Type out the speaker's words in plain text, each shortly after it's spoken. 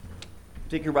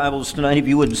Take your Bibles tonight, if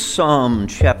you would, Psalm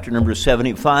chapter number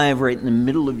 75. Right in the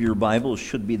middle of your Bible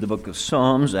should be the book of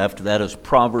Psalms. After that is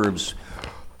Proverbs.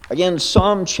 Again,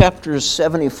 Psalm chapter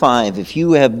 75. If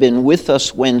you have been with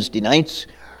us Wednesday nights,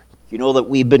 you know that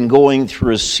we've been going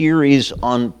through a series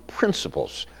on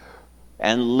principles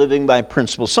and living by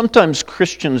principles. Sometimes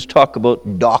Christians talk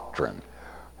about doctrine.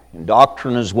 And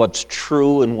doctrine is what's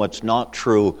true and what's not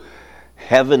true.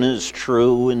 Heaven is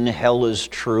true, and hell is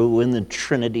true, and the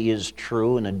Trinity is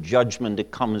true, and a judgment to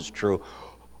come is true.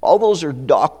 All those are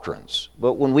doctrines.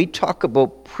 But when we talk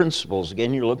about principles,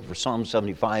 again, you're looking for Psalm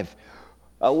 75.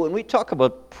 When we talk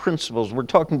about principles, we're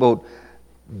talking about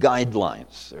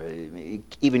guidelines,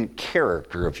 even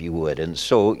character, if you would. And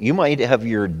so you might have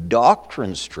your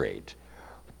doctrine straight,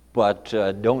 but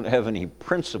don't have any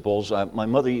principles. My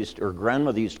grandmother used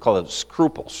to call it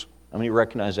scruples. How many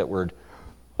recognize that word?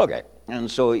 Okay. And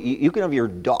so you can have your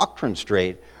doctrine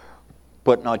straight,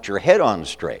 but not your head on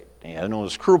straight. No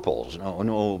scruples,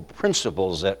 no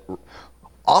principles that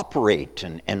operate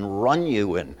and run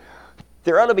you. And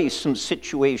there ought to be some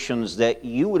situations that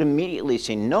you would immediately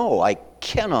say, no, I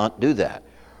cannot do that.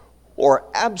 Or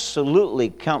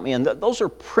absolutely count me in. Those are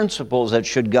principles that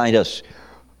should guide us.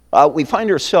 We find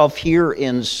ourselves here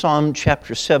in Psalm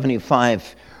chapter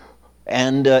 75.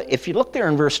 And if you look there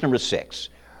in verse number 6,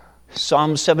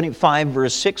 Psalm 75,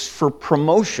 verse 6, for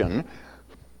promotion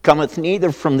cometh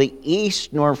neither from the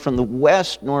east, nor from the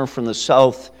west, nor from the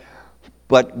south,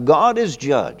 but God is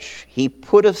judge. He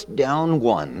putteth down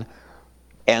one,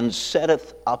 and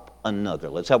setteth up another.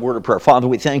 Let's have a word of prayer. Father,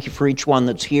 we thank you for each one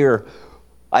that's here.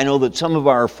 I know that some of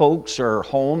our folks are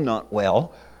home, not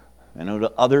well. I know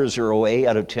that others are away,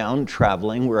 out of town,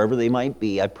 traveling, wherever they might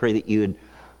be. I pray that you would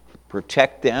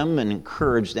protect them and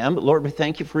encourage them. But Lord, we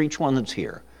thank you for each one that's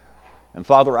here. And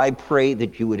Father, I pray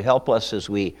that you would help us as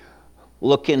we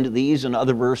look into these and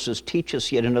other verses. Teach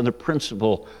us yet another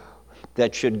principle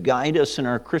that should guide us in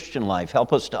our Christian life.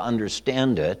 Help us to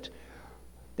understand it.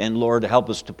 And Lord, help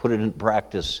us to put it in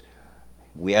practice.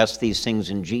 We ask these things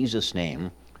in Jesus'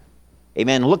 name.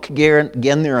 Amen. Look again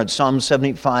there at Psalm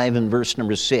 75 and verse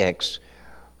number 6.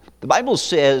 The Bible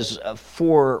says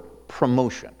for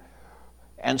promotion.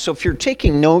 And so if you're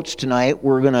taking notes tonight,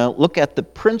 we're going to look at the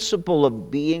principle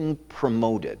of being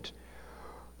promoted.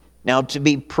 Now, to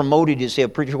be promoted, you say,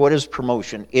 preacher, what is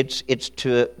promotion? It's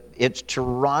to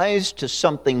rise to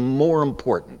something more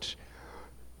important.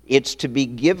 It's to be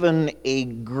given a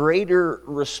greater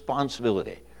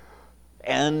responsibility.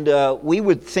 And we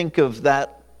would think of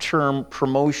that term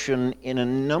promotion in a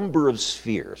number of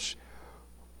spheres.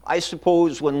 I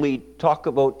suppose when we talk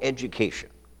about education,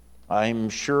 I'm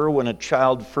sure when a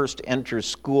child first enters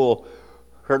school,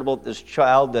 heard about this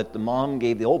child that the mom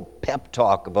gave the old pep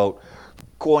talk about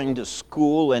going to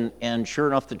school, and sure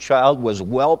enough, the child was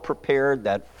well prepared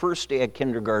that first day of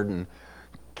kindergarten,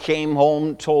 came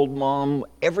home, told mom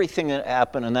everything that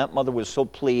happened, and that mother was so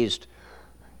pleased.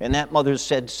 And that mother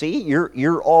said, see,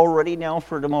 you're all ready now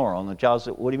for tomorrow. And the child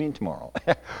said, what do you mean tomorrow?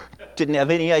 Didn't have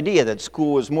any idea that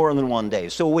school was more than one day.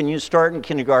 So when you start in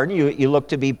kindergarten, you look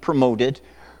to be promoted.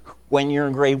 When you're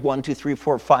in grade 1, 2, 3,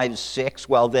 4, 5, 6,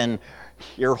 well then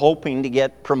you're hoping to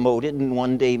get promoted and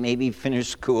one day maybe finish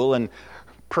school. And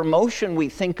promotion we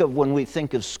think of when we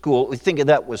think of school, we think of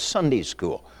that with Sunday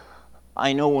school.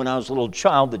 I know when I was a little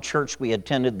child, the church we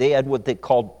attended, they had what they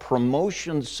called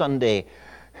Promotion Sunday.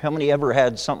 How many ever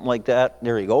had something like that?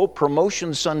 There you go,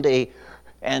 Promotion Sunday.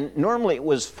 And normally it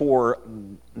was for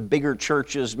bigger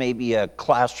churches, maybe a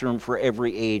classroom for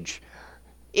every age.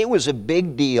 It was a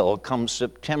big deal come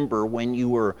September when you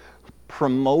were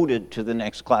promoted to the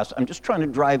next class. I'm just trying to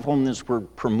drive home this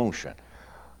word promotion.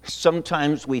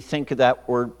 Sometimes we think of that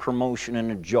word promotion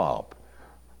in a job.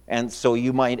 And so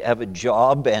you might have a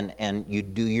job and you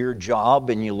do your job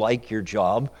and you like your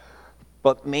job,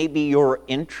 but maybe your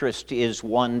interest is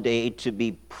one day to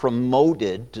be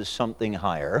promoted to something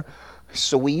higher.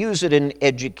 So we use it in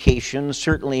education.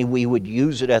 Certainly we would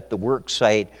use it at the work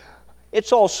site.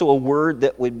 It's also a word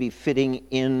that would be fitting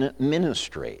in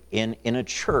ministry, in a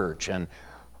church. And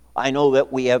I know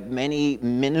that we have many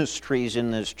ministries in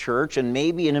this church, and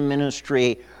maybe in a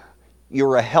ministry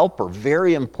you're a helper,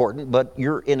 very important, but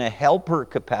you're in a helper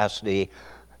capacity,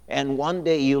 and one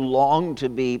day you long to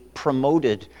be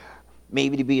promoted,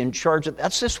 maybe to be in charge.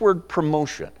 That's this word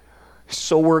promotion.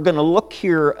 So we're going to look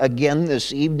here again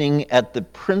this evening at the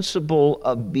principle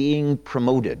of being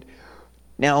promoted.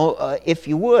 Now, if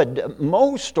you would,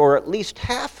 most or at least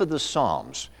half of the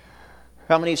Psalms,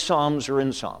 how many Psalms are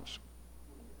in Psalms?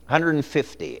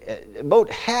 150. About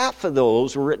half of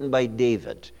those were written by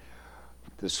David.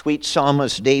 the sweet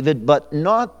psalmist David, but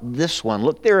not this one.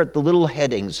 Look there at the little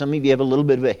heading. Some of you have a little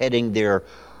bit of a heading there.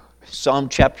 Psalm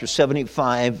chapter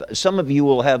 75. Some of you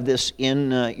will have this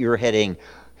in your heading.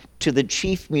 To the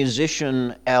chief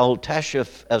musician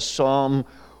Al-Tashif, a psalm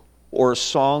or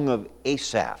song of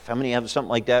Asaph. How many have something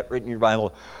like that written in your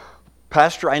Bible?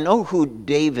 Pastor, I know who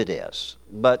David is,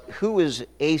 but who is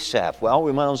Asaph? Well,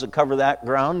 we might as well cover that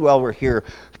ground while we're here.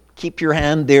 Keep your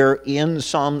hand there in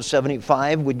Psalm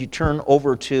 75. Would you turn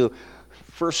over to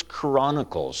 1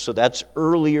 Chronicles? So that's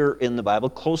earlier in the Bible,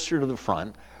 closer to the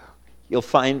front. You'll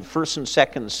find 1 and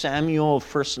 2 Samuel,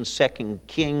 1 and 2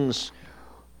 Kings,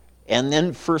 and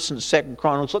then 1 and 2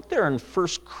 Chronicles. Look there in 1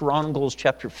 Chronicles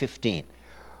chapter 15.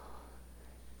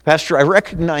 Pastor, I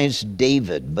recognize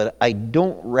David, but I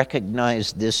don't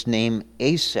recognize this name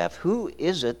Asaph. Who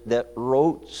is it that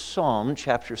wrote Psalm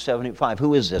chapter 75?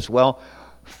 Who is this? Well,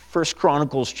 1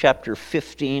 Chronicles chapter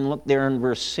 15, look there in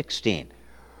verse 16.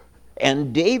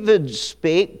 And David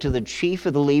spake to the chief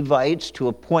of the Levites to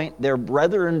appoint their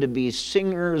brethren to be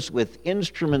singers with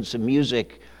instruments of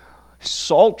music,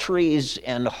 psalteries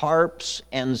and harps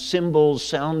and cymbals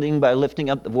sounding by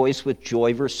lifting up the voice with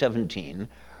joy. Verse 17.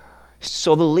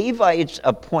 So the Levites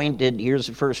appointed, here's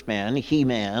the first man,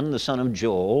 Heman, the son of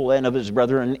Joel, and of his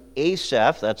brethren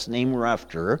Asaph, that's the name we're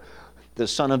after, the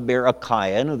son of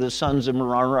Berechiah, and of the sons of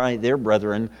Merari, their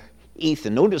brethren,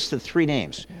 Ethan. Notice the three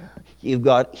names. You've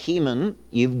got Heman,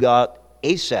 you've got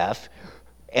Asaph,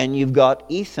 and you've got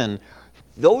Ethan.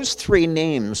 Those three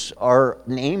names are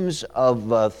names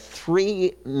of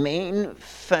three main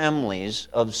families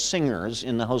of singers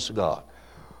in the house of God.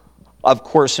 Of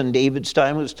course, in David's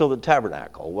time, it was still the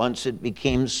tabernacle. Once it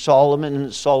became Solomon,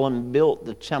 and Solomon built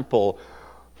the temple,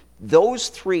 those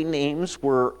three names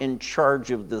were in charge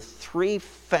of the three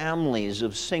families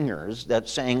of singers that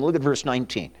sang. Look at verse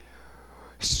 19.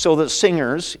 So the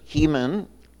singers, Heman,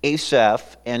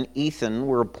 Asaph, and Ethan,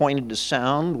 were appointed to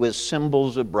sound with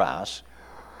cymbals of brass.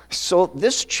 So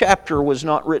this chapter was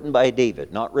not written by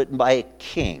David, not written by a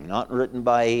king, not written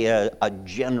by a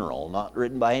general, not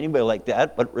written by anybody like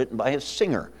that, but written by a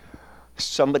singer.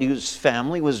 Somebody whose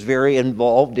family was very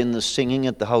involved in the singing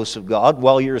at the house of God.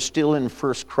 While you're still in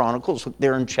 1 Chronicles, look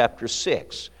there in chapter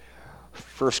 6.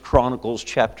 1 Chronicles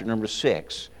chapter number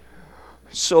 6.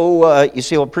 So you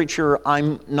say, well, preacher,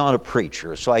 I'm not a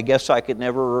preacher, so I guess I could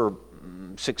never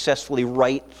successfully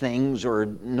write things, or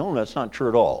no, that's not true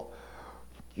at all.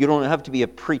 You don't have to be a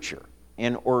preacher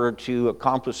in order to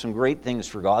accomplish some great things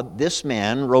for God. This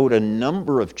man wrote a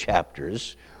number of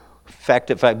chapters. In fact,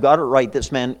 if I've got it right,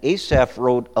 this man, Asaph,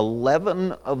 wrote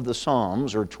 11 of the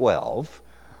Psalms, or 12,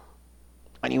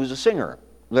 and he was a singer.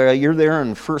 You're there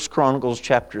in 1 Chronicles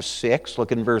chapter 6,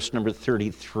 look in verse number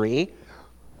 33.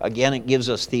 Again, it gives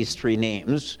us these three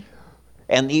names.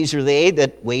 And these are they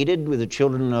that waited with the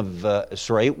children of,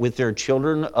 with their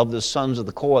children of the sons of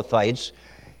the Kohathites.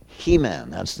 Heman,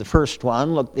 that's the first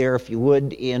one. Look there, if you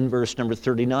would, in verse number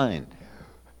 39.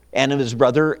 And of his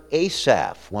brother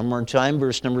Asaph. One more time,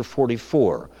 verse number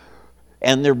 44.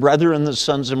 And their brethren, the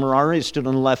sons of Merari, stood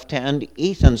on the left hand,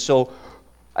 Ethan. So,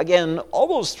 again, all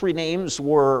those three names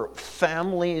were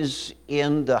families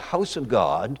in the house of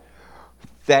God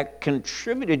that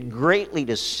contributed greatly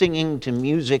to singing, to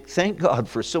music. Thank God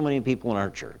for so many people in our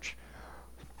church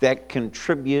that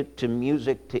contribute to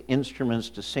music, to instruments,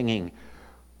 to singing.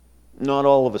 Not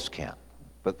all of us can,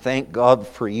 but thank God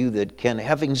for you that can.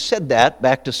 Having said that,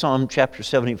 back to Psalm chapter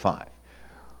 75.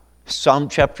 Psalm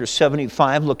chapter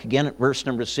 75, look again at verse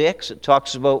number 6. It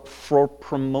talks about for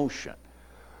promotion.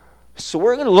 So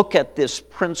we're going to look at this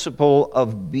principle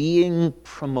of being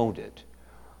promoted.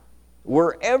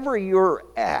 Wherever you're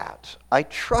at, I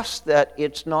trust that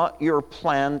it's not your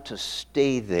plan to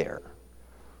stay there.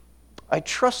 I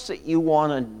trust that you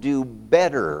want to do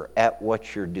better at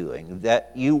what you're doing,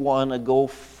 that you want to go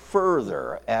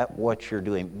further at what you're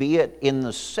doing, be it in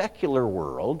the secular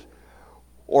world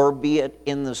or be it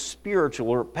in the spiritual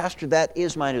world. Pastor, that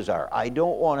is my desire. I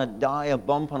don't want to die a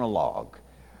bump on a log.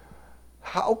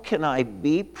 How can I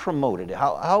be promoted?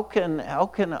 How can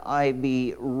I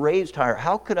be raised higher?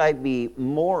 How could I be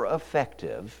more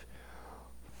effective?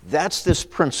 That's this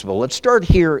principle. Let's start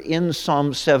here in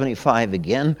Psalm 75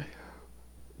 again.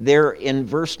 There in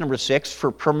verse number 6,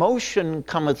 for promotion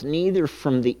cometh neither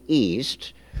from the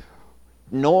east,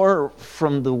 nor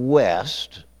from the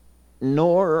west,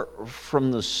 nor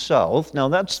from the south. Now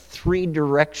that's three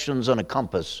directions on a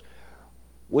compass.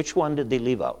 Which one did they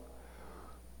leave out?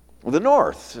 The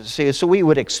north. See, so we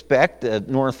would expect that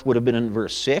north would have been in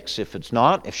verse 6. If it's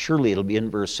not, if surely it'll be in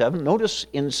verse 7. Notice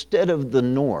instead of the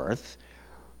north,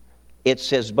 it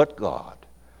says, but God.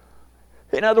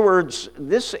 In other words,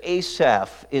 this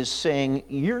Asaph is saying,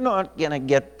 you're not going to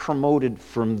get promoted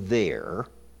from there,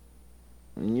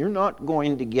 and you're not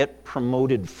going to get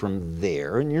promoted from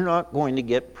there, and you're not going to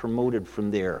get promoted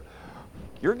from there.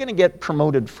 You're going to get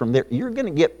promoted from there. You're going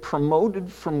to get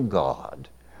promoted from God.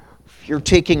 If you're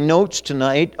taking notes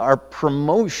tonight, our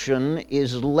promotion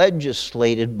is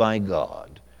legislated by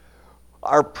God.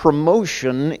 Our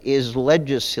promotion is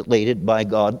legislated by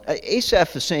God.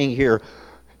 Asaph is saying here,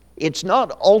 it's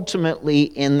not ultimately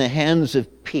in the hands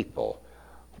of people.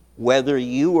 Whether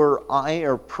you or I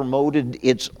are promoted,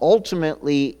 it's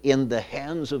ultimately in the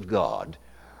hands of God.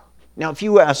 Now, if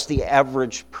you ask the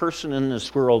average person in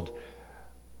this world,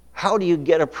 how do you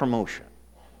get a promotion?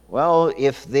 Well,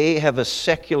 if they have a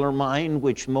secular mind,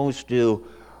 which most do,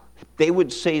 they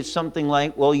would say something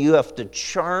like, well, you have to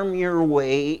charm your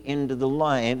way into the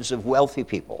lives of wealthy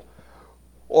people.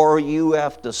 Or you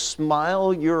have to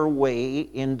smile your way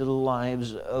into the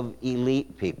lives of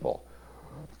elite people.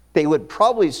 They would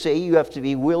probably say you have to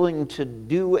be willing to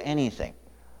do anything.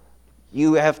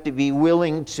 You have to be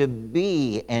willing to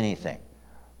be anything.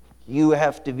 You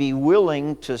have to be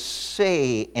willing to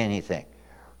say anything.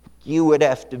 You would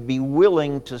have to be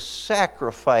willing to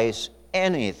sacrifice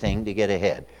anything to get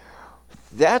ahead.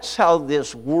 That's how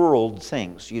this world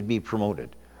thinks you'd be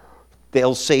promoted.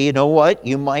 They'll say, you know what,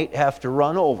 you might have to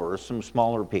run over some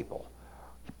smaller people.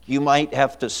 You might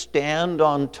have to stand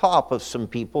on top of some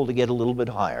people to get a little bit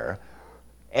higher.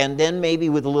 And then maybe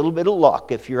with a little bit of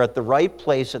luck, if you're at the right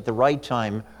place at the right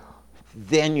time,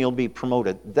 then you'll be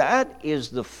promoted. That is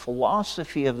the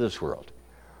philosophy of this world.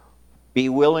 Be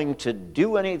willing to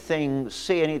do anything,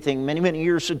 say anything. Many, many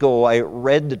years ago, I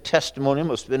read the testimony, it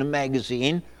must have been a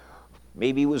magazine.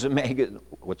 Maybe it was a magazine.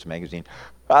 What's a magazine?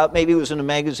 Maybe it was in a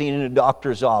magazine in a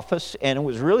doctor's office, and it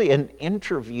was really an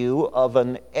interview of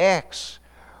an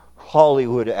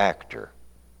ex-Hollywood actor.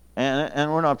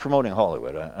 And we're not promoting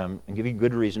Hollywood. I'm giving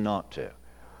good reason not to.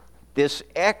 This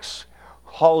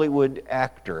ex-Hollywood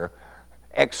actor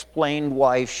explained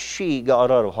why she got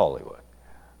out of Hollywood.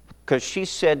 Because she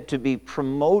said to be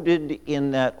promoted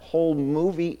in that whole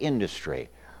movie industry,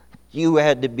 you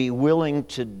had to be willing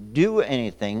to do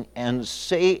anything and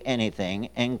say anything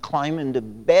and climb into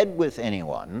bed with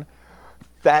anyone.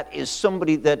 That is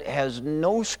somebody that has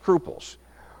no scruples.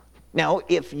 Now,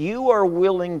 if you are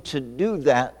willing to do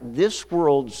that, this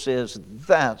world says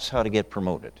that's how to get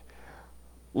promoted.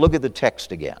 Look at the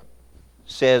text again.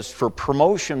 It says, for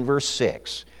promotion, verse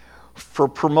 6, for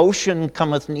promotion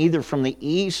cometh neither from the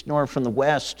east, nor from the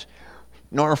west,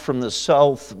 nor from the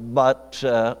south, but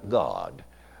God.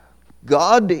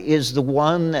 God is the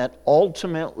one that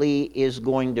ultimately is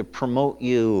going to promote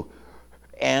you.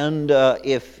 And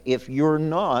if you're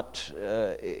not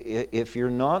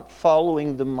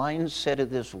following the mindset of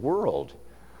this world,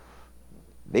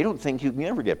 they don't think you can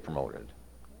ever get promoted.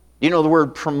 You know, the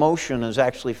word promotion is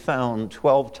actually found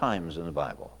 12 times in the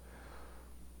Bible.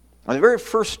 And the very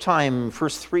first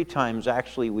 3 times,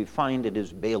 actually, we find it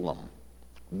is Balaam.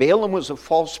 Balaam was a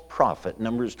false prophet,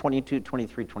 Numbers 22,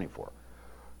 23, 24.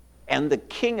 And the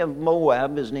king of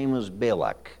Moab, his name was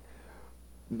Balak.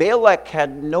 Balak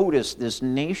had noticed this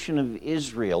nation of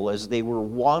Israel as they were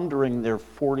wandering their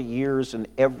 40 years, in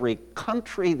every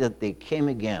country that they came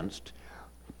against,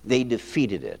 they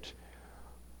defeated it.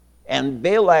 And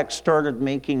Balak started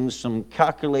making some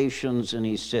calculations, and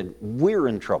he said, we're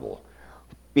in trouble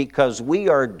because we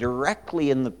are directly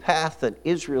in the path that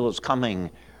Israel is coming.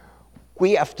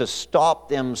 We have to stop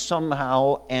them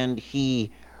somehow. And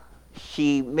he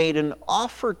made an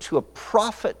offer to a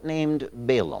prophet named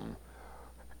Balaam.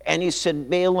 And he said,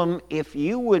 Balaam, if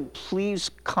you would please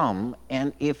come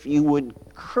and if you would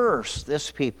curse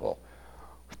this people,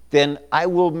 then I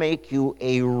will make you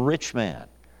a rich man.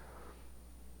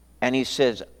 And he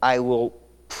says, I will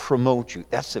promote you.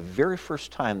 That's the very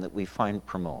first time that we find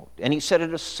promote. And he said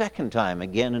it a second time,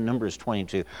 again in Numbers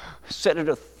 22. Said it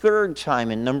a third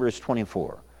time in Numbers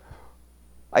 24.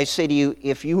 I say to you,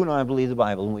 if you and I believe the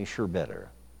Bible, and we sure better,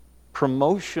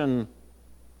 promotion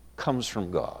comes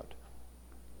from God.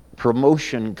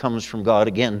 Promotion comes from God.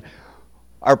 Again,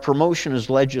 our promotion is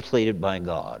legislated by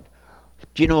God.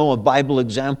 Do you know a Bible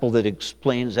example that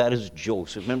explains that is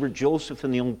Joseph? Remember Joseph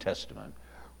in the Old Testament?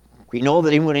 We know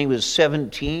that when he was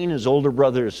 17, his older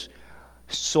brothers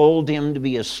sold him to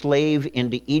be a slave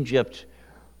into Egypt.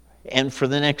 And for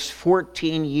the next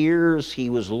 14 years, he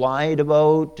was lied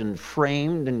about and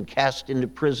framed and cast into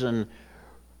prison.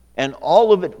 And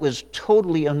all of it was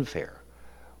totally unfair.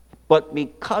 But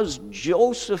because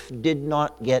Joseph did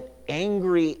not get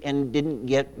angry and didn't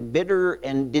get bitter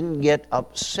and didn't get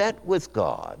upset with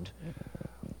God,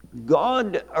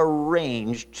 God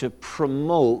arranged to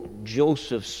promote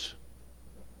Joseph's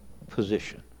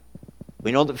position.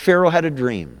 We know that Pharaoh had a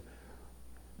dream.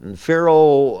 And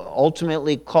Pharaoh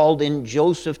ultimately called in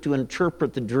Joseph to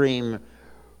interpret the dream.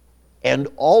 And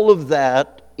all of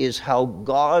that is how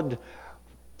God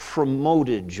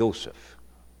promoted Joseph.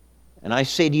 And I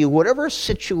say to you, whatever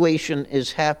situation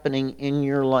is happening in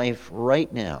your life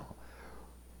right now,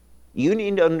 you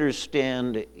need to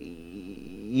understand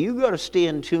you got to stay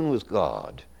in tune with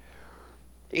God.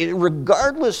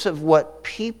 Regardless of what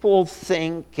people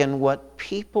think and what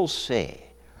people say,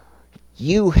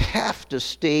 you have to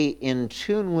stay in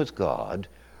tune with God.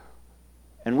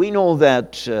 And we know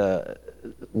that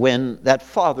when that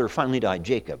father finally died,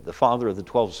 Jacob, the father of the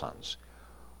 12 sons,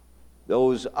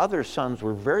 those other sons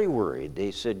were very worried.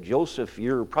 They said, Joseph,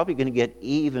 you're probably going to get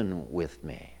even with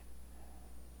me.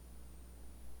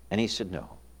 And he said, no.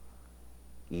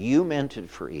 You meant it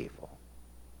for evil,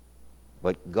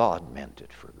 but God meant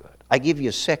it for good. I give you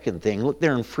a second thing. Look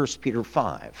there in 1 Peter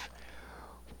 5.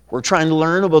 We're trying to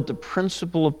learn about the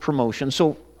principle of promotion.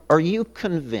 So are you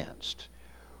convinced?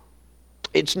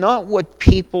 It's not what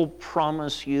people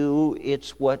promise you,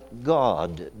 it's what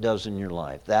God does in your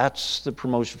life. That's the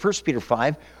promotion. 1 Peter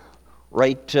 5,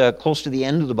 right close to the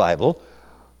end of the Bible.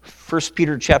 1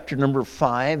 Peter chapter number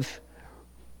 5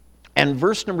 and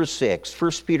verse number 6.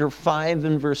 1 Peter 5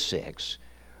 and verse 6.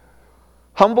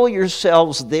 Humble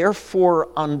yourselves, therefore,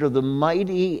 under the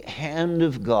mighty hand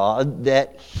of God,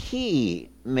 that He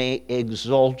may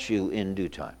exalt you in due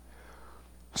time.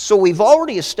 So we've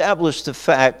already established the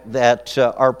fact that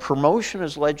our promotion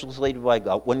is legislated by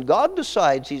God. When God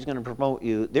decides He's going to promote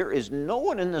you, there is no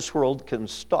one in this world can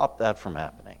stop that from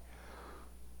happening.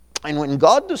 And when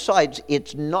God decides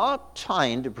it's not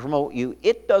time to promote you,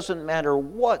 it doesn't matter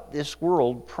what this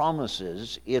world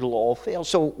promises, it'll all fail.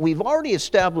 So we've already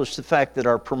established the fact that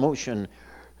our promotion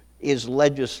is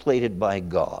legislated by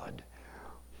God.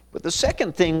 But the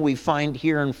second thing we find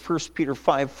here in 1 Peter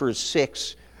 5, verse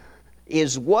 6,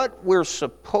 is what we're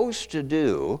supposed to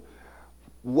do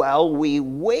while we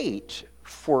wait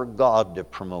for God to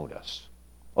promote us.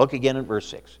 Look again at verse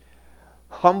 6.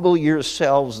 Humble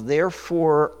yourselves,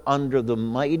 therefore, under the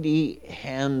mighty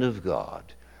hand of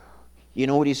God. You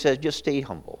know what he says? Just stay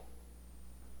humble.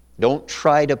 Don't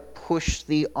try to push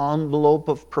the envelope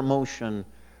of promotion.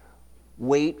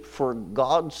 Wait for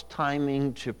God's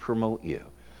timing to promote you.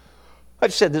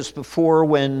 I've said this before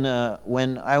when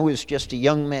I was just a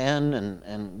young man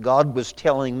and God was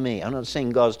telling me, I'm not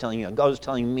saying God's telling you, God was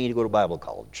telling me to go to Bible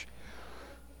college.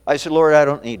 I said, Lord, I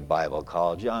don't need Bible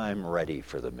college. I'm ready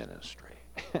for the ministry.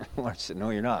 Lord said, no,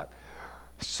 you're not.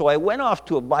 So I went off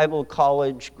to a Bible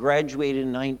college, graduated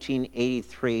in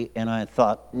 1983, and I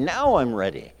thought, now I'm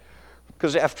ready.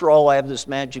 Because after all, I have this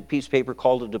magic piece of paper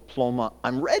called a diploma.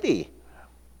 I'm ready.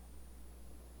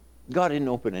 God didn't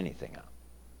open anything up.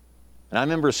 And I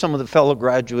remember some of the fellow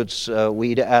graduates,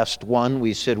 we'd asked one,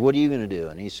 we said, what are you going to do?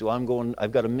 And he said, well,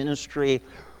 I've got a ministry.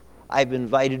 I've been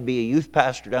invited to be a youth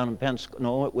pastor down in Pensacola.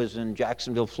 No, it was in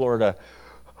Jacksonville, Florida.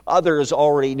 Others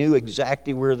already knew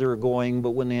exactly where they were going,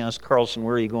 but when they asked Carlson,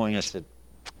 where are you going? I said,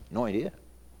 no idea.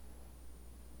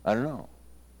 I don't know.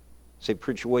 I said,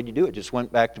 preacher, what'd you do? I just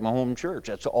went back to my home church.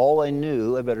 That's all I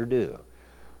knew I better do.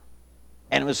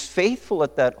 And I was faithful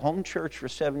at that home church for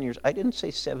 7 years. I didn't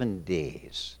say 7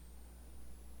 days.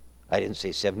 I didn't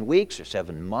say 7 weeks or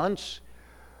 7 months.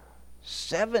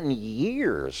 7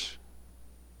 years.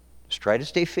 Just try to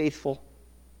stay faithful.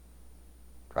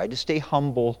 Try to stay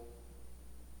humble.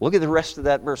 Look at the rest of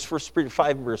that verse, 1 Peter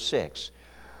 5, verse 6.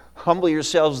 Humble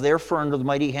yourselves, therefore, under the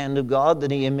mighty hand of God, that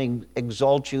He may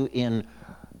exalt you in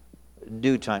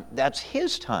due time. That's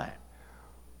His time.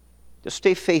 Just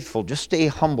stay faithful. Just stay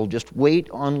humble. Just wait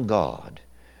on God.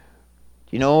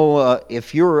 You know,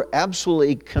 if you're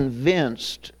absolutely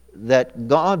convinced that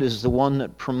God is the one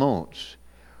that promotes,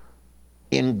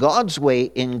 in God's way,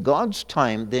 in God's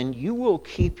time, then you will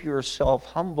keep yourself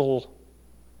humble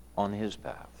on His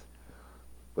path.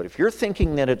 But if you're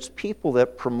thinking that it's people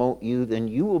that promote you, then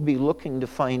you will be looking to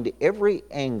find every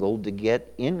angle to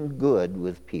get in good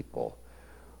with people.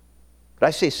 But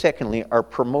I say, secondly, our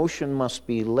promotion must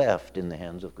be left in the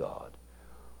hands of God.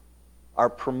 Our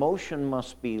promotion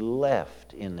must be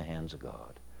left in the hands of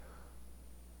God.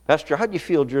 Pastor, how did you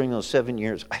feel during those 7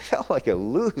 years? I felt like a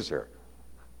loser.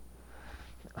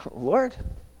 Lord,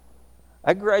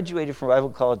 I graduated from Bible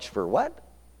college for what?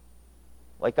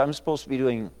 Like I'm supposed to be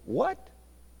doing what?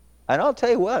 And I'll tell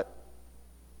you what,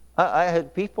 I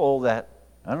had people that,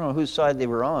 I don't know whose side they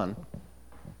were on.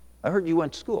 I heard you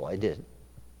went to school. I did.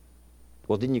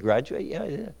 Well, didn't you graduate? Yeah, I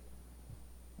did.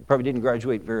 You probably didn't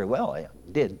graduate very well. I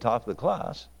did, top of the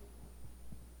class.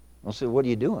 I'll say, what are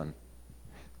you doing?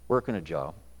 Working a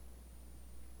job.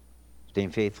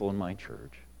 Staying faithful in my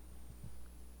church.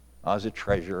 I was a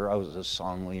treasurer. I was a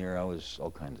song leader. I was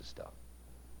all kinds of stuff.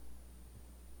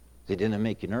 Didn't it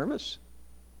make you nervous?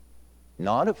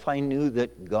 Not if I knew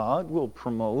that God will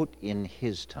promote in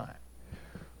His time.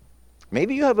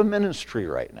 Maybe you have a ministry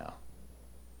right now.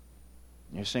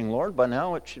 You're saying, Lord, by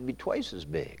now it should be twice as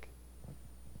big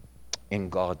in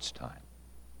God's time.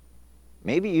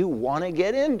 Maybe you want to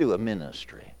get into a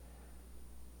ministry.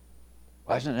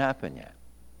 Why hasn't it happened yet?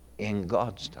 In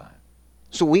God's time.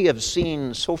 So we have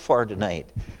seen so far tonight,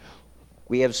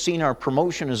 we have seen our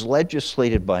promotion is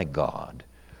legislated by God.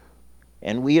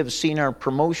 And we have seen our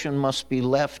promotion must be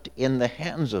left in the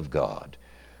hands of God.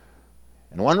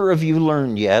 And wonder if you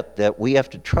learned yet that we have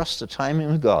to trust the timing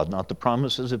of God, not the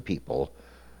promises of people.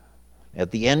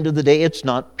 At the end of the day, it's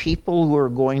not people who are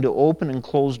going to open and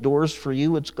close doors for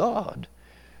you, it's God.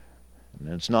 And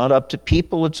it's not up to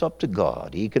people, it's up to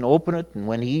God. He can open it, and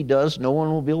when He does, no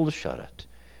one will be able to shut it.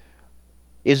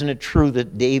 Isn't it true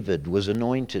that David was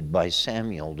anointed by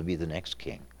Samuel to be the next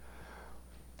king?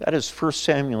 That is 1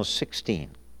 Samuel 16.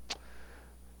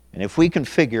 And if we can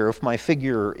figure, if my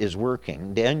figure is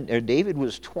working, David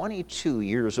was 22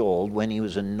 years old when he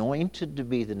was anointed to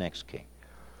be the next king.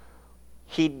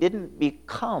 He didn't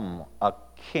become a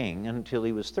king until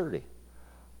he was 30.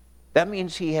 That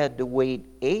means he had to wait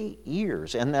 8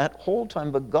 years. And that whole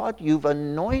time, but God, you've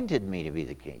anointed me to be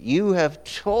the king. You have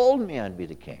told me I'd be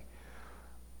the king.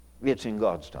 It's in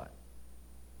God's time.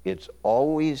 It's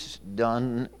always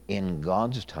done in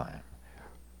God's time.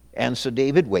 And so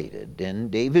David waited,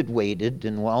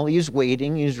 and while he's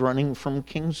waiting, he's running from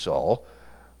King Saul,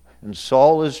 and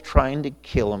Saul is trying to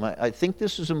kill him. I think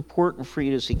this is important for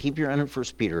you to see. Keep your hand in 1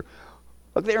 Peter.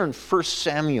 Look there in 1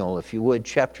 Samuel, if you would,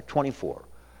 chapter 24.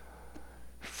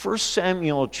 1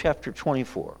 Samuel chapter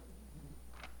 24.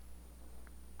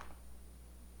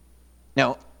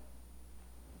 Now,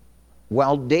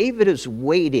 while David is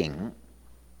waiting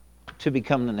to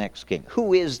become the next king,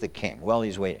 who is the king while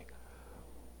he's waiting?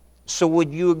 So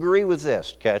would you agree with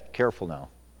this? Careful now.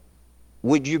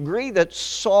 Would you agree that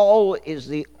Saul is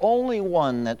the only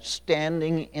one that's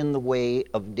standing in the way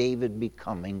of David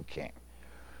becoming king?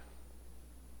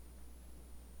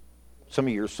 Some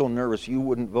of you are so nervous you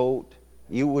wouldn't vote.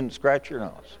 You wouldn't scratch your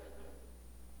nose.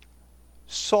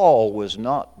 Saul was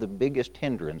not the biggest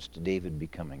hindrance to David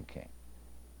becoming king.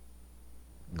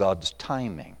 God's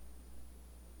timing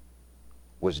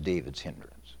was David's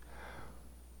hindrance.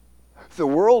 The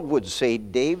world would say,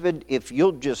 David, if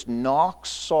you'll just knock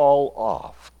Saul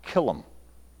off, kill him,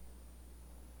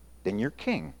 then you're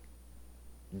king.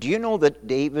 Do you know that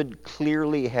David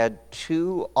clearly had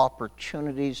 2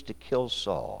 opportunities to kill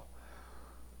Saul?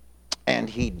 And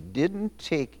he didn't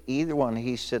take either one.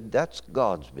 He said, that's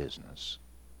God's business.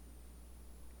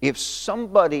 If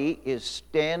somebody is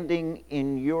standing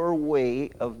in your way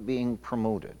of being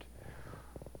promoted,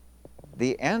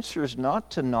 the answer is not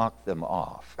to knock them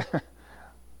off.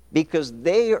 Because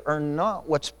they are not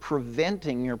what's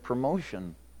preventing your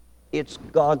promotion. It's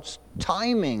God's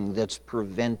timing that's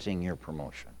preventing your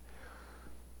promotion.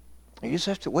 You just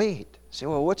have to wait. Say,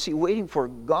 well, what's he waiting for?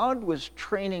 God was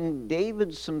training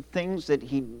David some things that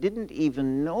he didn't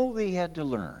even know that he had to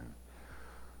learn.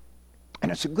 And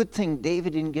it's a good thing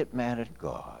David didn't get mad at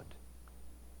God.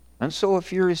 And so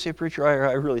if you say, preacher,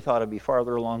 I really thought I'd be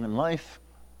farther along in life.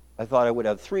 I thought I would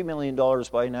have $3 million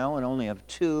by now and only have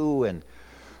 2. And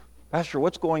Pastor,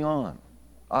 what's going on?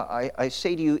 I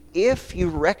say to you, if you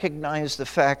recognize the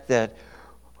fact that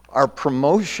our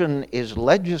promotion is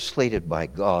legislated by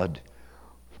God,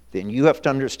 then you have to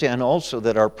understand also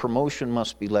that our promotion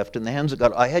must be left in the hands of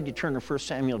God. I had you turn to 1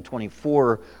 Samuel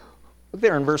 24. Look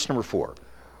there in verse number 4.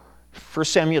 1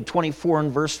 Samuel 24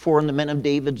 and verse 4, and the men of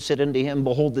David said unto him,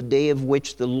 behold, the day of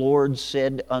which the Lord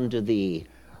said unto thee,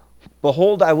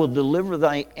 behold, I will deliver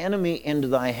thy enemy into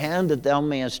thy hand, that thou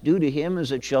mayest do to him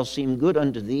as it shall seem good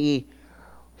unto thee.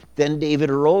 Then David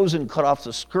arose and cut off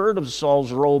the skirt of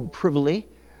Saul's robe privily.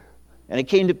 And it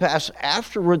came to pass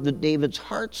afterward that David's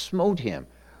heart smote him,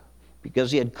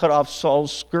 because he had cut off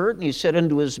Saul's skirt. And he said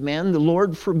unto his men, the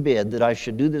Lord forbid that I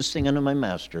should do this thing unto my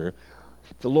master.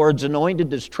 The Lord's anointed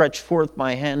to stretch forth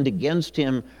my hand against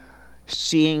him,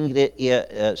 seeing he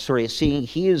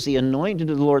is the anointed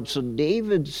of the Lord. So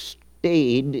David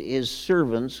stayed his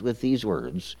servants with these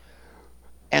words,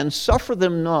 and suffer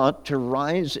them not to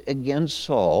rise against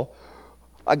Saul.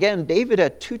 Again, David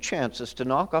had 2 chances to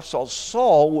knock off Saul.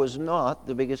 Saul was not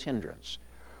the biggest hindrance.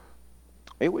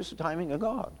 It was the timing of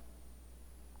God.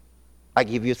 I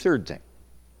give you a third thing.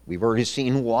 We've already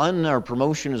seen 1, our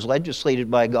promotion is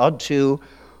legislated by God. 2,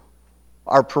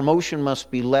 Our promotion must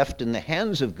be left in the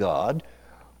hands of God.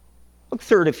 Look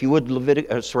third, if you would,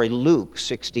 Luke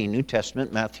 16, New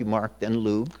Testament, Matthew, Mark, then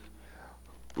Luke.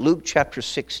 Luke chapter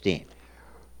 16.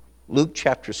 Luke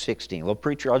chapter 16. Well,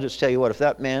 preacher, I'll just tell you what, if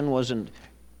that man wasn't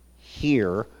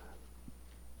here,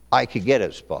 I could get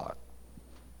his spot.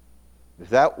 If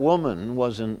that woman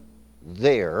wasn't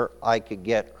there, I could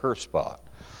get her spot.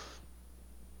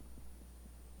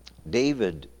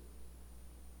 David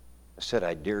said,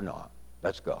 I dare not.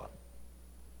 That's God.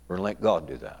 We're going to let God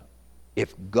do that.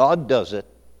 If God does it,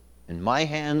 and my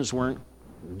hands weren't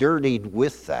dirtied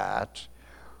with that,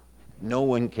 no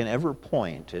one can ever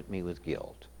point at me with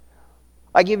guilt.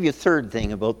 I give you a third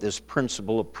thing about this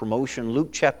principle of promotion. Luke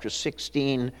chapter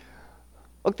 16,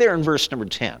 look there in verse number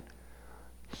 10.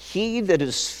 He that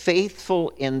is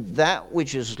faithful in that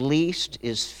which is least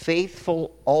is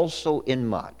faithful also in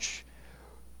much.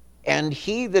 And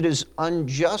he that is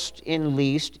unjust in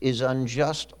least is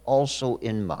unjust also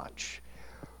in much.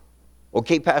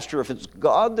 Okay, Pastor, if it's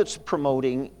God that's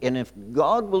promoting, and if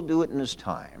God will do it in His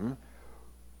time,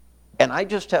 and I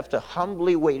just have to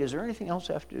humbly wait, is there anything else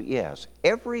I have to do? Yes.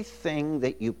 Everything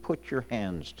that you put your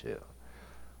hands to,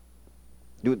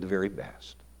 do it the very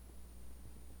best.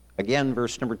 Again,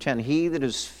 verse number 10, he that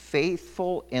is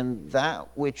faithful in that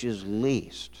which is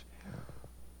least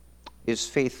is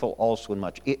faithful also in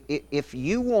much. If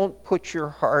you won't put your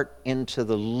heart into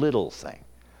the little thing,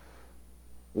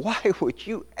 why would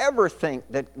you ever think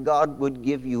that God would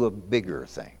give you a bigger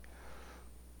thing?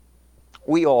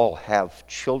 We all have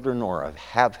children or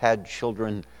have had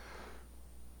children.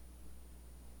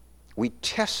 We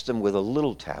test them with a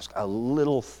little task, a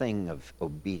little thing of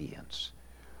obedience.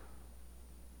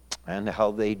 And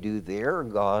how they do there,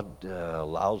 God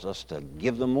allows us to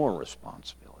give them more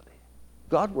responsibility.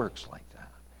 God works like that.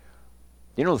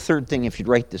 You know, the third thing, if you'd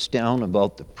write this down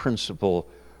about the principle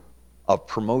of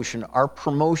promotion, our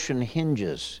promotion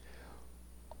hinges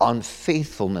on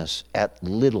faithfulness at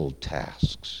little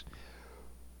tasks.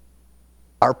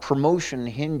 Our promotion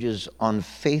hinges on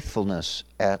faithfulness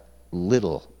at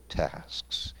little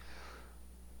tasks.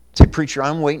 Say, preacher,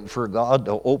 I'm waiting for God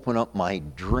to open up my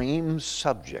dream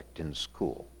subject in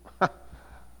school.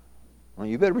 Well,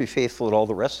 you better be faithful at all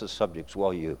the rest of the subjects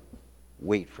while you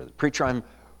wait for it. Preacher,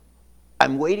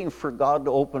 I'm waiting for God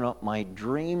to open up my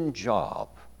dream job.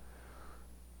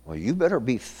 Well, you better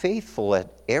be faithful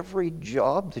at every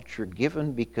job that you're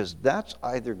given, because that's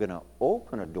either going to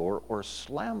open a door or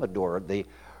slam a door.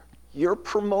 Your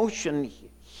promotion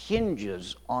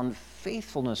hinges on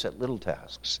faithfulness at little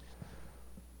tasks.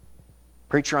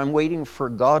 Preacher, I'm waiting for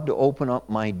God to open up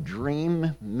my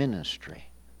dream ministry.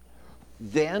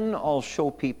 Then I'll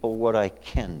show people what I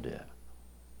can do.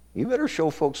 You better show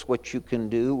folks what you can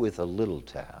do with a little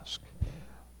task.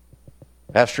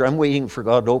 Pastor, I'm waiting for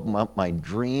God to open up my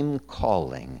dream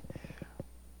calling.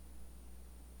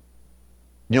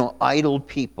 You know, idle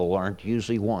people aren't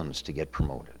usually ones to get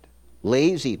promoted.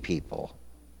 Lazy people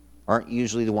aren't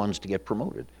usually the ones to get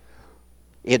promoted.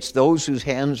 It's those whose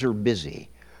hands are busy.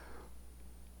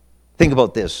 Think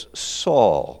about this.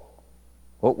 Saul.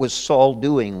 What was Saul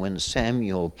doing when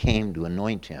Samuel came to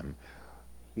anoint him?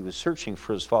 He was searching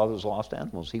for his father's lost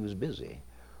animals. He was busy.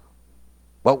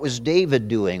 What was David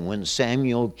doing when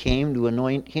Samuel came to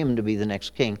anoint him to be the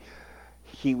next king?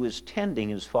 He was tending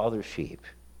his father's sheep.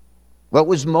 What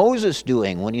was Moses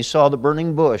doing when he saw the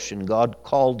burning bush and God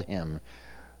called him?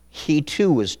 He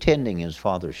too was tending his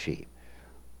father's sheep.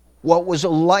 What was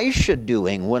Elisha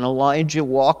doing when Elijah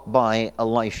walked by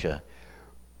Elisha?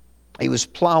 He was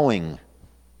plowing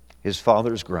his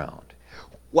father's ground.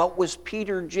 What was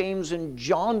Peter, James, and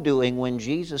John doing when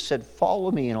Jesus said,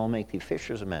 follow me and I'll make thee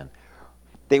fishers of men?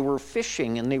 They were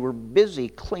fishing and they were busy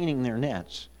cleaning their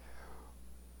nets.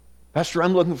 Pastor,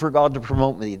 I'm looking for God to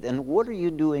promote me. Then what are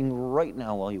you doing right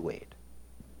now while you wait?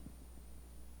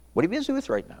 What are you busy with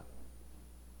right now?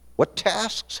 What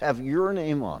tasks have your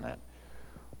name on it?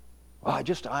 Oh,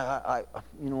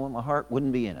 my heart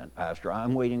wouldn't be in it, Pastor.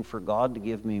 I'm waiting for God to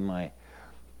give me my...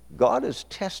 God is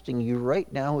testing you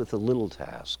right now with the little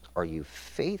tasks. Are you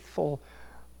faithful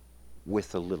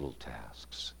with the little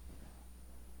tasks?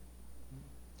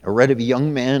 I read of a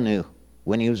young man who,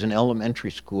 when he was in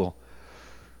elementary school,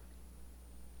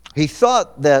 he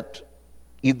thought that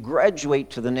you graduate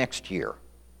to the next year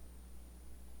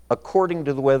according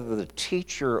to whether the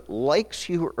teacher likes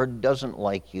you or doesn't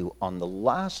like you on the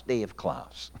last day of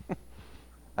class. I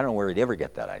don't know where he'd ever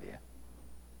get that idea.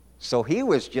 So he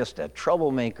was just a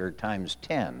troublemaker times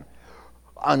 10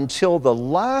 until the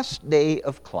last day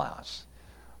of class.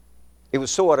 It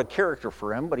was so out of character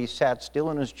for him, but he sat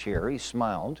still in his chair, he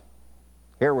smiled,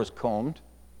 hair was combed,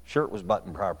 shirt was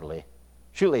buttoned properly,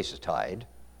 shoelaces tied,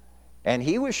 and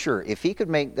he was sure if he could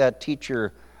make that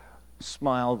teacher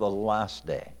smile the last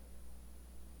day,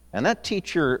 and that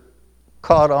teacher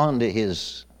caught on to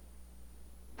his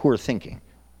poor thinking.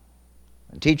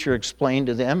 The teacher explained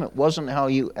to them it wasn't how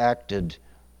you acted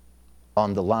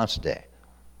on the last day.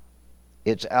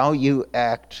 It's how you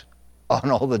act on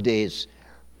all the days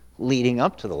leading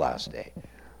up to the last day.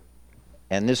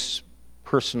 And this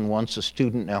person, once a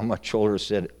student, now much older,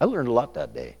 said, I learned a lot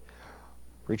that day.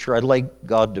 Preacher, I'd like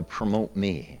God to promote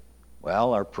me.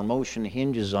 Well, our promotion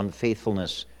hinges on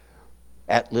faithfulness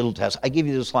at little tasks. I give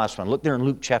you this last one. Look there in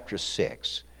Luke chapter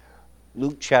 6.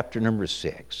 Luke chapter number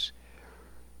 6.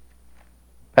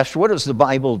 Pastor, what does the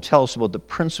Bible tell us about the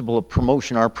principle of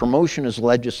promotion? Our promotion is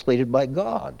legislated by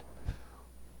God.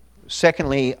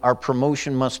 Secondly, our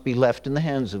promotion must be left in the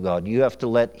hands of God. You have to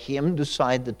let Him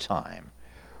decide the time.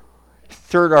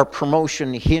 Third, our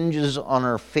promotion hinges on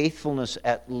our faithfulness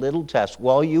at little tasks.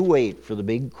 While you wait for the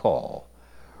big call,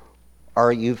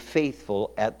 are you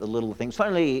faithful at the little things?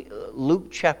 Finally,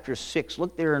 Luke chapter 6.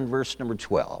 Look there in verse number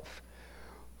 12.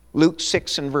 Luke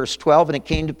 6 and verse 12, and it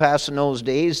came to pass in those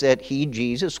days that he,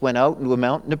 Jesus, went out into a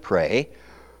mountain to pray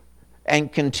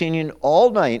and continued all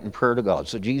night in prayer to God.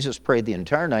 So Jesus prayed the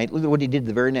entire night. Look at what he did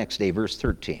the very next day, verse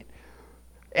 13.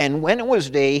 And when it was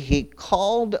day, he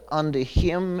called unto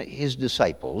him his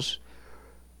disciples,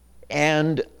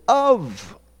 and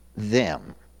of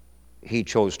them he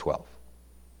chose 12.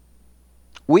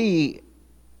 We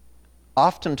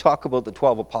often talk about the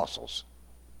 12 apostles.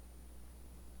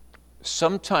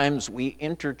 Sometimes we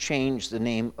interchange the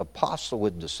name apostle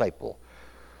with disciple.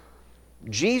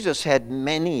 Jesus had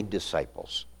many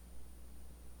disciples.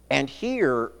 And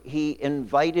here he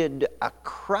invited a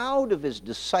crowd of his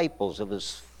disciples, of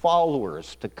his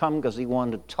followers, to come because he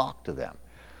wanted to talk to them.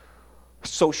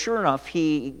 So sure enough,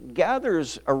 he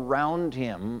gathers around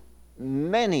him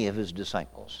many of his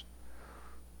disciples.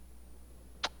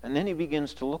 And then he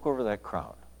begins to look over that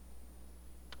crowd.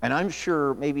 And I'm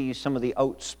sure maybe some of the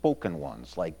outspoken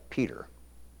ones, like Peter.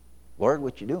 Lord,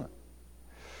 what you doing?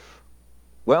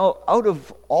 Well, out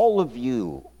of all of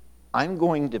you, I'm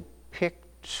going to pick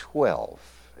 12.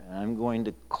 And I'm going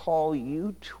to call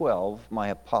you 12 my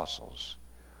apostles.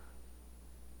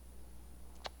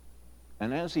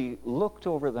 And as he looked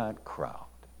over that crowd,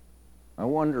 I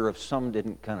wonder if some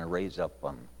didn't kind of raise up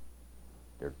on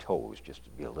their toes just to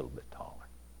be a little bit taller.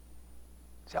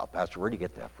 Say, oh, Pastor, where do you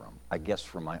get that from? I guess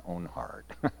from my own heart.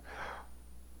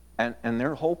 and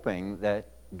they're hoping that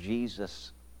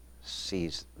Jesus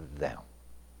sees them.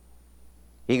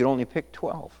 He could only pick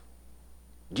 12.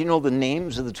 Do you know the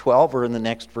names of the 12 are in the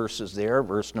next verses there,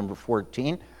 verse number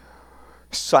 14?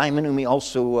 Simon, whom he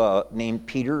also named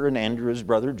Peter, and Andrew his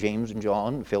brother, James and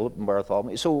John, and Philip and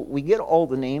Bartholomew. So we get all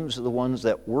the names of the ones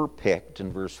that were picked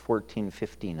in verse 14,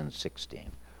 15, and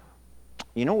 16.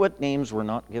 You know what names were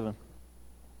not given?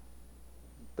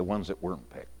 The ones that weren't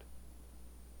picked.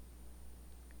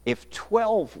 If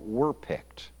 12 were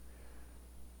picked,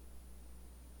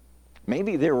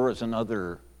 maybe there was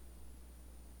another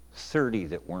 30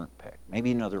 that weren't picked.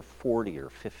 Maybe another 40 or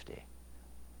 50.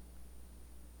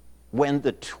 When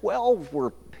the 12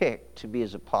 were picked to be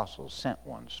his apostles, sent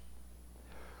ones,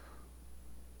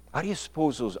 how do you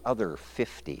suppose those other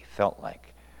 50 felt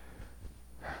like?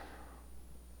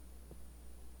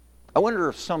 I wonder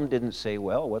if some didn't say,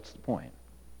 well, what's the point?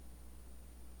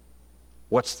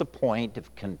 What's the point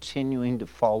of continuing to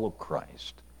follow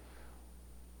Christ?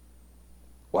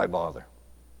 Why bother?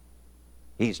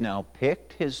 He's now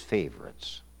picked his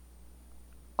favorites.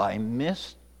 I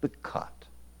missed the cut.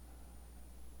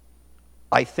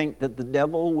 I think that the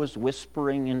devil was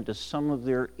whispering into some of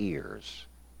their ears,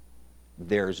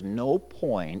 there's no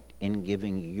point in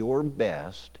giving your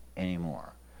best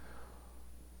anymore.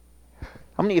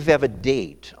 How many of you have a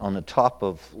date on the top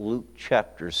of Luke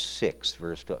chapter 6,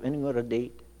 verse 12? Anyone got a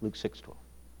date? Luke 6:12.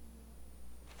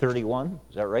 31,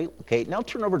 is that right? Okay, now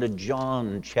turn over to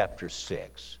John chapter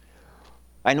 6.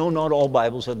 I know not all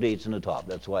Bibles have dates on the top,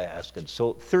 that's why I asked it.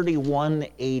 So 31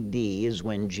 AD is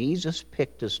when Jesus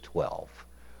picked his 12.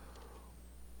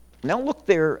 Now look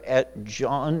there at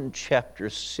John chapter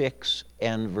 6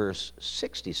 and verse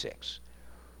 66.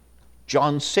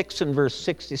 John 6 and verse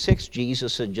 66,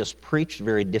 Jesus had just preached a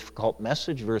very difficult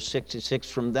message. Verse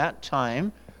 66, from that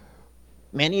time,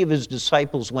 many of his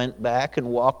disciples went back and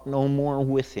walked no more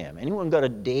with him. Anyone got a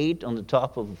date on the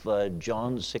top of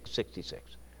John 6:66?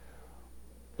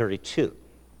 32.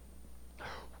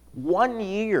 1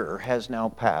 year has now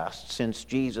passed since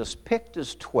Jesus picked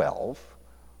his 12.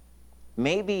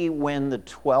 Maybe when the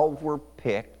 12 were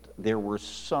picked, there were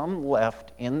some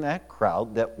left in that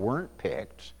crowd that weren't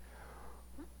picked.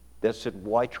 that said,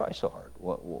 why try so hard?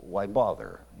 Why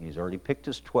bother? He's already picked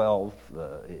his 12.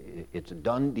 It's a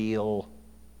done deal.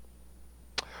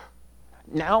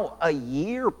 Now a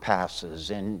year passes,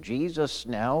 and Jesus,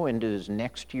 now into his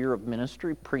next year of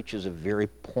ministry, preaches a very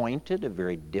pointed, a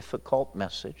very difficult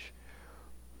message.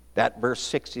 That verse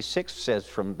 66 says,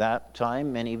 from that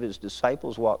time many of his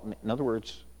disciples walked. In other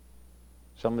words,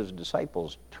 some of his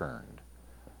disciples turned.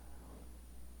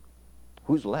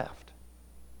 Who's left?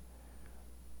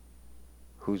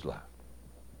 Who's left?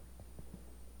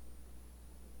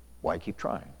 Why keep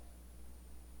trying?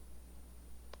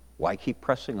 Why keep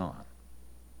pressing on?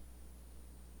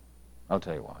 I'll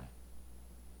tell you why.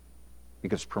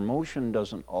 Because promotion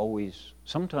doesn't always,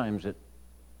 sometimes it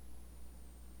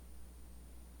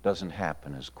doesn't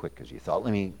happen as quick as you thought.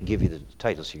 Let me give you the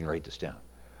title so you can write this down.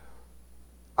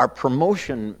 Our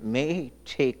promotion may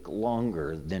take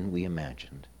longer than we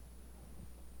imagined.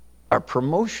 Our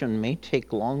promotion may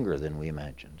take longer than we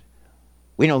imagined.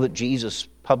 We know that Jesus'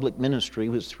 public ministry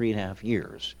was 3.5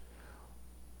 years.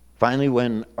 Finally,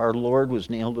 when our Lord was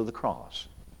nailed to the cross,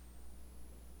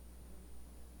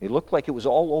 it looked like it was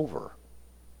all over.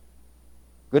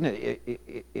 Goodness,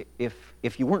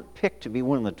 if you weren't picked to be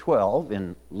one of the 12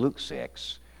 in Luke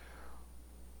 6,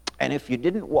 and if you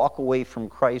didn't walk away from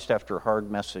Christ after a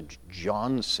hard message,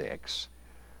 John 6,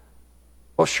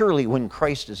 well, surely when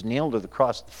Christ is nailed to the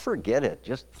cross, forget it.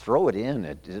 Just throw it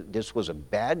in. This was a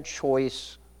bad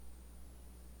choice.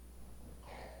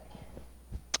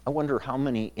 I wonder how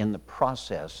many in the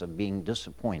process of being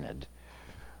disappointed,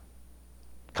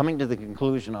 coming to the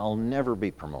conclusion, I'll never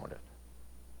be promoted.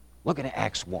 Look at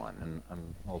Acts 1,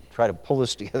 and I'll try to pull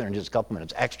this together in just a couple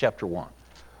minutes. Acts chapter 1.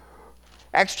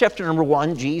 Acts chapter number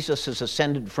 1, Jesus has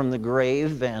ascended from the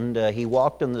grave, and he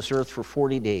walked on this earth for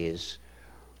 40 days.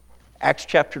 Acts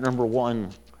chapter number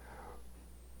 1,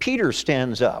 Peter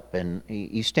stands up, and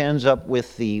he stands up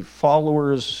with the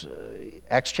followers,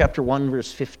 Acts chapter 1,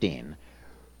 verse 15.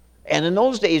 And in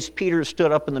those days, Peter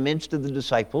stood up in the midst of the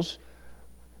disciples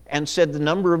and said the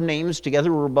number of names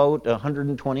together were about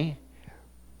 120.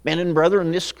 Men and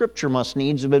brethren, this scripture must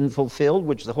needs have been fulfilled,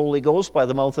 which the Holy Ghost by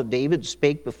the mouth of David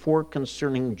spake before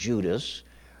concerning Judas,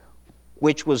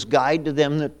 which was guide to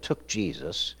them that took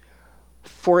Jesus.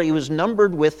 For he was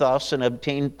numbered with us and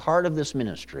obtained part of this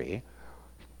ministry.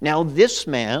 Now this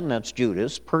man, that's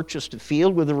Judas, purchased a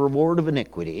field with a reward of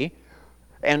iniquity,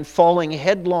 and falling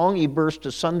headlong, he burst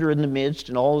asunder in the midst,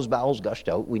 and all his bowels gushed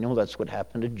out. We know that's what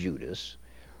happened to Judas.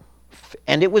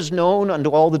 And it was known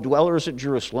unto all the dwellers at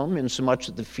Jerusalem, insomuch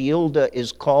that the field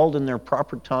is called in their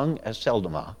proper tongue as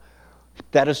Seldama.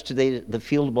 That is today the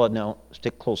field of blood. Now,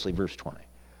 stick closely, verse 20.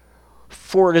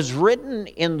 For it is written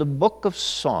in the book of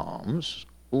Psalms,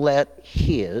 let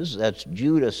his, that's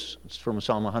Judas, it's from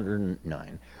Psalm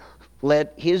 109,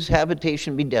 let his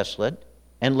habitation be desolate,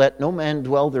 and let no man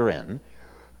dwell therein,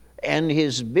 and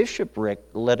his bishopric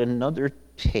let another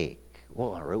take.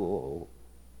 Whoa.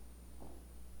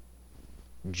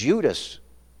 Judas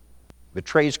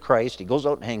betrays Christ. He goes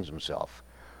out and hangs himself.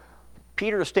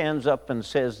 Peter stands up and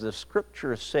says, the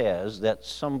scripture says that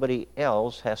somebody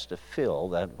else has to fill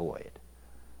that void.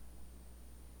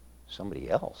 Somebody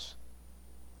else.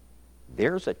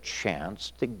 There's a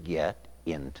chance to get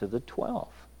into the 12.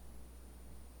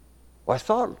 Well, I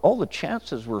thought all the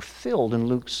chances were filled in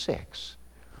Luke 6.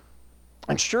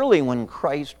 And surely when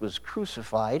Christ was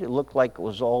crucified, it looked like it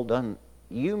was all done.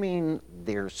 You mean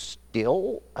there's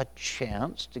still a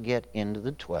chance to get into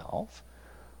the 12?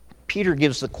 Peter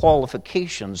gives the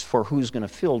qualifications for who's going to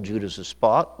fill Judas'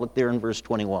 spot. Look there in verse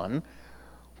 21.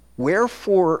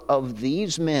 Wherefore of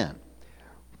these men,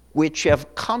 which have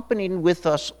accompanied with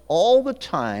us all the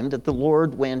time that the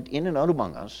Lord went in and out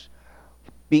among us,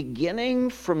 beginning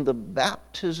from the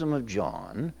baptism of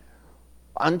John,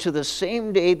 unto the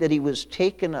same day that he was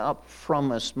taken up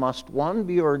from us, must one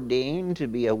be ordained to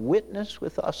be a witness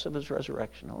with us of his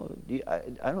resurrection. I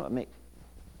don't know.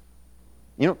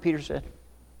 You know what Peter said?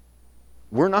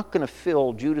 We're not going to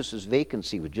fill Judas's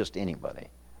vacancy with just anybody.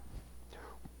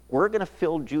 We're going to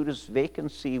fill Judas'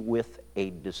 vacancy with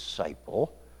a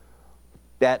disciple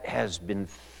that has been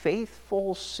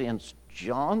faithful since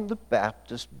John the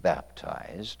Baptist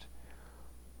baptized,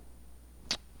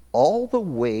 all the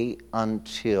way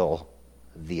until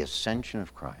the ascension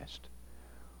of Christ.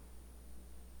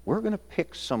 We're going to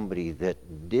pick somebody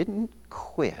that didn't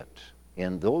quit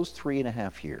in those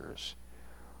 3.5 years,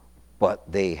 but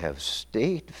they have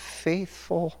stayed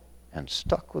faithful and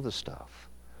stuck with the stuff.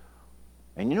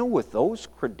 And you know, with those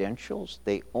credentials,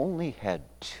 they only had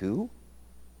 2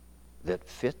 that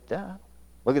fit that.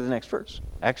 Look at the next verse,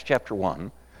 Acts chapter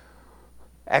 1.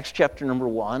 Acts chapter number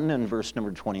 1 and verse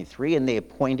number 23, and they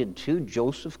appointed two,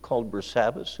 Joseph called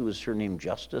Barsabbas, who was surnamed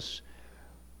Justus,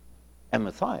 and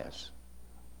Matthias.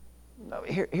 Now,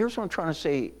 here's what I'm trying to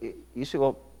say. You say,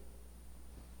 well,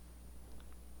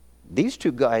 these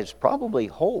two guys probably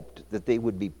hoped that they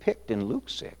would be picked in Luke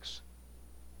 6,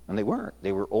 and they weren't.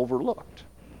 They were overlooked.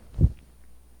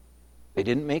 They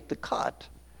didn't make the cut.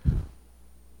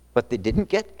 But they didn't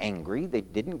get angry. They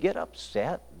didn't get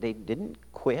upset. They didn't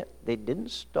quit. They didn't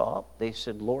stop. They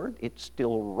said, Lord, it's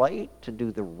still right to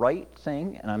do the right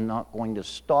thing, and I'm not going to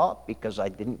stop because I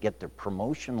didn't get the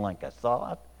promotion like I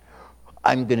thought.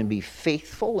 I'm going to be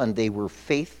faithful, and they were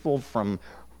faithful from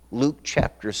Luke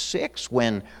chapter 6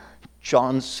 when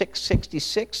John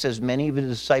 6:66 says, many of the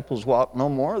disciples walked no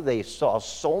more. They saw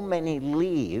so many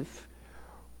leave.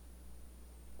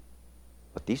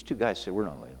 But these two guys said, we're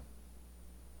not leaving.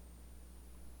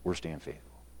 We're staying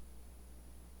faithful.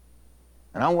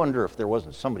 And I wonder if there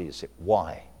wasn't somebody to say,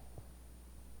 why?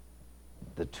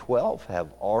 The 12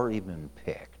 have already been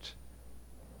picked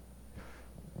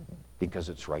because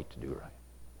it's right to do right.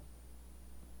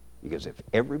 Because if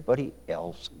everybody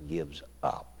else gives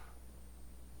up,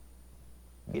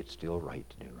 it's still right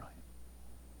to do right.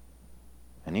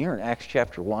 And here in Acts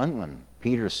chapter 1, when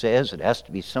Peter says it has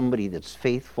to be somebody that's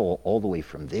faithful all the way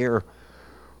from there,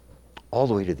 all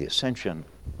the way to the ascension,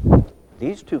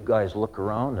 these two guys look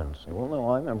around and say, well, no,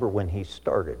 I remember when he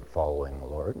started following the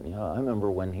Lord. Yeah, I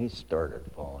remember when he started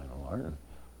following the Lord. And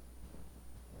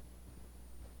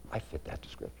I fit that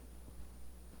description.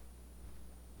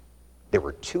 There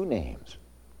were two names.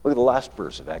 Look at the last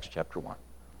verse of Acts chapter 1.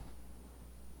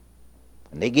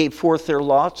 And they gave forth their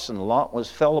lots, and the lot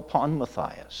fell upon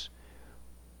Matthias.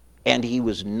 And he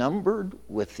was numbered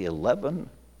with the 11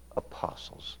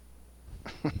 apostles.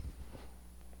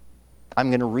 I'm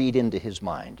going to read into his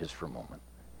mind just for a moment.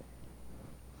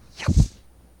 Yes.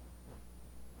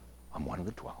 I'm one of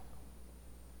the 12.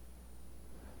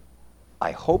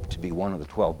 I hope to be one of the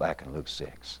 12 back in Luke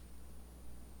 6.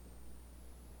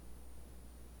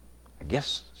 I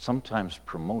guess sometimes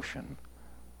promotion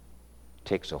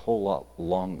takes a whole lot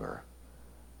longer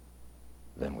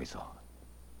than we thought.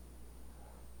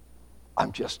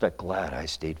 I'm just glad I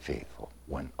stayed faithful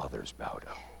when others bowed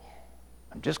out.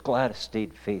 I'm just glad I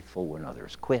stayed faithful when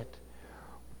others quit,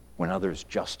 when others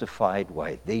justified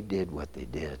why they did what they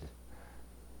did.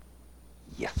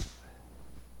 Yes.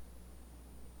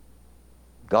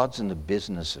 God's in the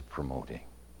business of promoting.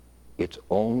 It's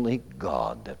only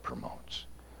God that promotes.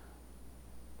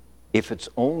 If it's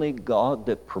only God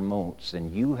that promotes,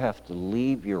 then you have to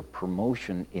leave your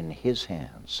promotion in His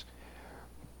hands.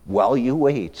 While you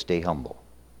wait, stay humble.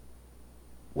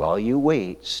 While you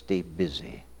wait, stay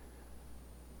busy.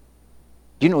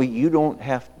 You know, you don't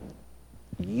have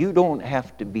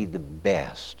to be the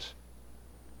best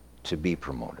to be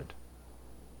promoted.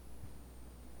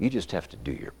 You just have to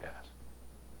do your best.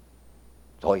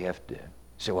 That's all you have to do. You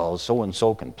say, well,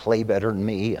 so-and-so can play better than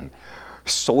me, and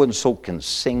so-and-so can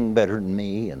sing better than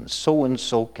me, and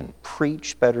so-and-so can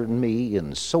preach better than me,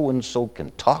 and so-and-so can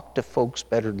talk to folks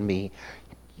better than me.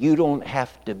 You don't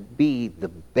have to be the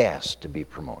best to be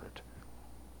promoted.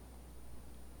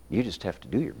 You just have to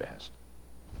do your best.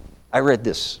 I read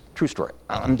this, true story.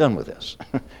 I'm done with this.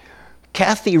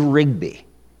 Kathy Rigby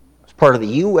was part of the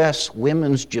U.S.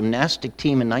 women's gymnastic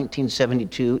team in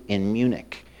 1972 in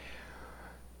Munich.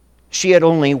 She had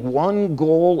only one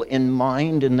goal in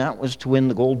mind, and that was to win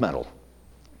the gold medal.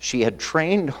 She had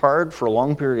trained hard for a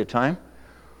long period of time.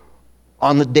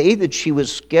 On the day that she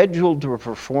was scheduled to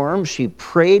perform, she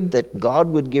prayed that God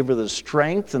would give her the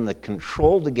strength and the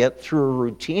control to get through her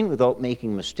routine without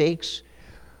making mistakes.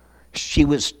 She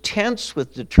was tense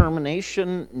with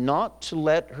determination not to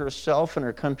let herself and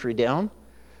her country down.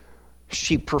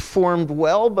 She performed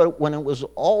well, but when it was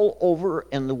all over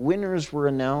and the winners were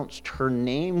announced, her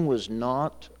name was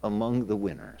not among the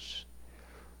winners.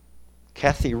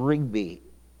 Kathy Rigby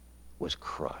was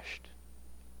crushed.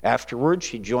 Afterwards,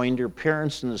 she joined her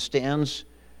parents in the stands,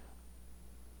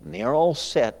 and they are all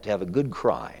set to have a good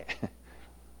cry.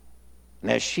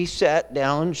 And as she sat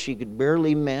down, she could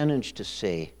barely manage to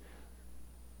say,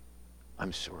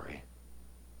 I'm sorry,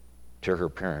 to her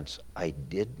parents. I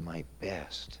did my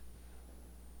best.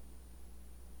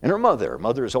 And her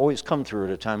mother has always come through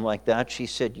at a time like that. She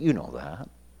said, you know that.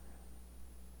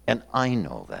 And I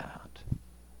know that.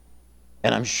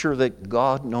 And I'm sure that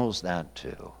God knows that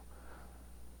too.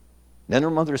 Then her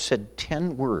mother said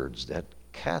 10 words that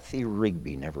Kathy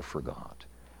Rigby never forgot.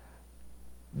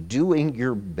 Doing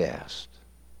your best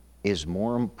is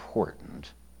more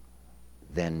important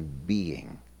than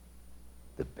being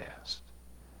the best.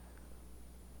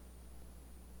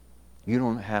 You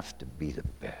don't have to be the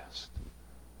best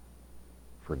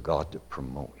for God to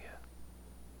promote you.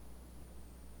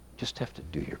 Just have to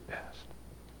do your best.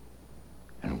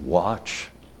 And watch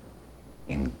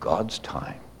in God's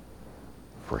time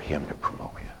for Him to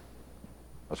promote you.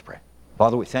 Let's pray.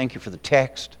 Father, we thank you for the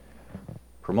text.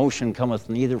 Promotion cometh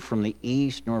neither from the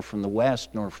east, nor from the west,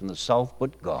 nor from the south,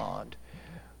 but God.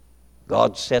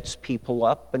 God sets people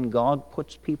up and God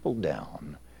puts people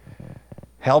down.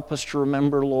 Help us to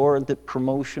remember, Lord, that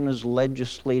promotion is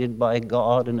legislated by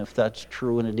God, and if that's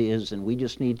true, and it is, then we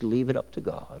just need to leave it up to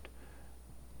God.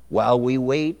 While we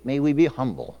wait, may we be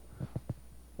humble.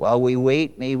 While we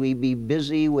wait, may we be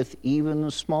busy with even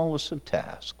the smallest of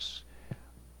tasks.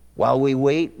 While we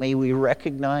wait, may we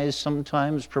recognize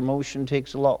sometimes promotion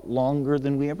takes a lot longer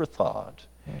than we ever thought.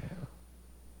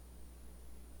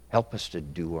 Help us to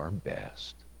do our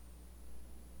best.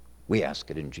 We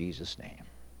ask it in Jesus' name.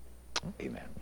 Amen.